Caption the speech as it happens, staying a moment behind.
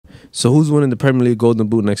So who's winning the Premier League Golden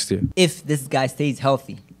Boot next year? If this guy stays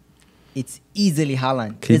healthy, it's easily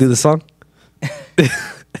Haaland. Can you do the song?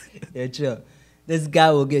 Yeah, chill. This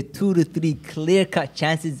guy will get 2 to 3 clear-cut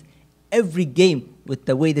chances every game with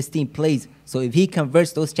the way this team plays. So if he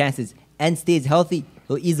converts those chances and stays healthy,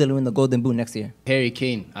 he'll easily win the Golden Boot next year. Harry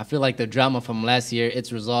Kane. I feel like the drama from last year,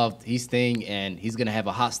 it's resolved. He's staying, and he's going to have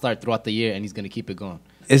a hot start throughout the year, and he's going to keep it going.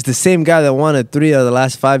 It's the same guy that won it 3 of the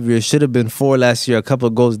last 5 years. Should have been 4 last year. A couple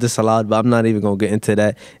of goals disallowed, but I'm not even going to get into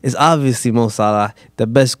that. It's obviously Mo Salah, the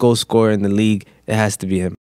best goal scorer in the league. It has to be him.